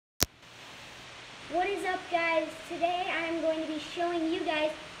up, guys? Today I'm going to be showing you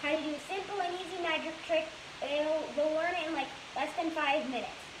guys how to do a simple and easy magic trick. They'll learn it in like less than 5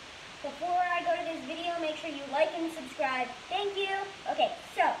 minutes. Before I go to this video, make sure you like and subscribe. Thank you. Okay,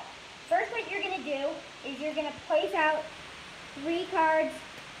 so first what you're going to do is you're going to place out 3 cards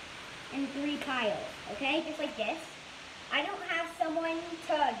in 3 piles, okay? Just like this. I don't have someone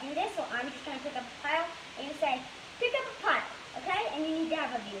to do this, so I'm just going to pick up a pile and you say, pick up a pile, okay? And you need to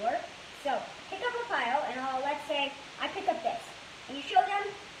have a viewer. So, pick up a pile, and let's say I pick up this. And you show them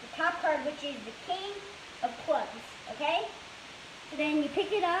the top card, which is the King of Clubs, okay? So then you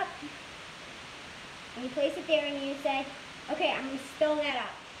pick it up, and you place it there, and you say, okay, I'm going to spell that out.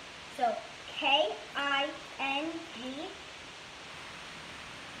 So,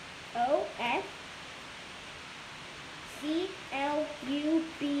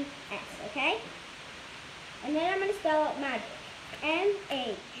 KINGOFCLUBS, okay? And then I'm going to spell out magic.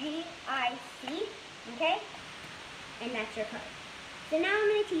 MAGIC, okay? And that's your card. So now I'm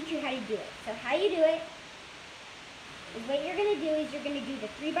going to teach you how to do it. So how you do it is what you're going to do is you're going to do the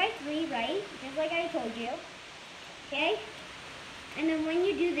 3x3, right? Just like I told you. Okay? And then when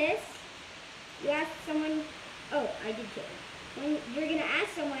you do this, you ask someone, oh, I did too. When you're going to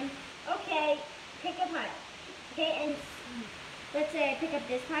ask someone, okay, pick a pile. Okay, and let's say I pick up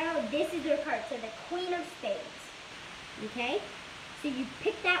this pile. This is your card, so the Queen of Spades. Okay? So you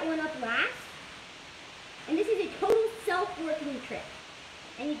pick that one up last, and this is a total self-working trick.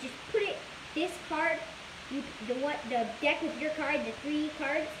 And you just put it, this card, the deck with your card, the 3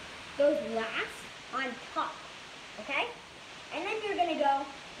 cards, goes last on top, okay? And then you're gonna go,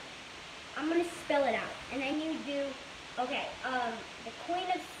 I'm gonna spell it out, and then you do, okay, the Queen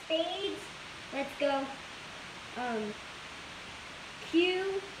of Spades, let's go, QUEEN,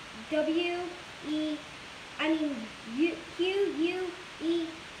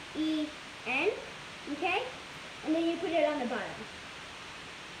 okay? And then you put it on the bottom.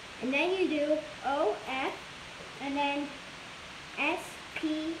 And then you do OF, and then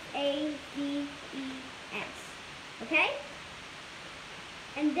SPADES, okay?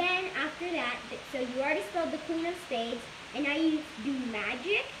 And then after that, so you already spelled the Queen of Spades, and now you do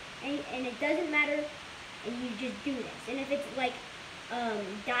magic, and it doesn't matter, and you just do this. And if it's like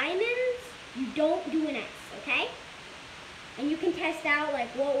diamonds, you don't do an S, okay? And you can test out like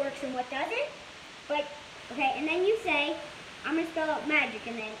what works and what doesn't. But, okay, and then you say, I'm going to spell out magic,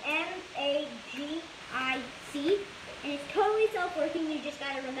 and then MAGIC, and it's totally self-working. You just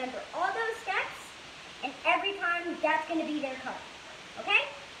got to remember all those steps, and every time that's going to be their card. Okay?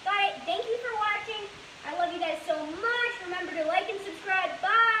 Got it. Thank you for watching. I love you guys so much. Remember to like and subscribe.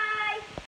 Bye!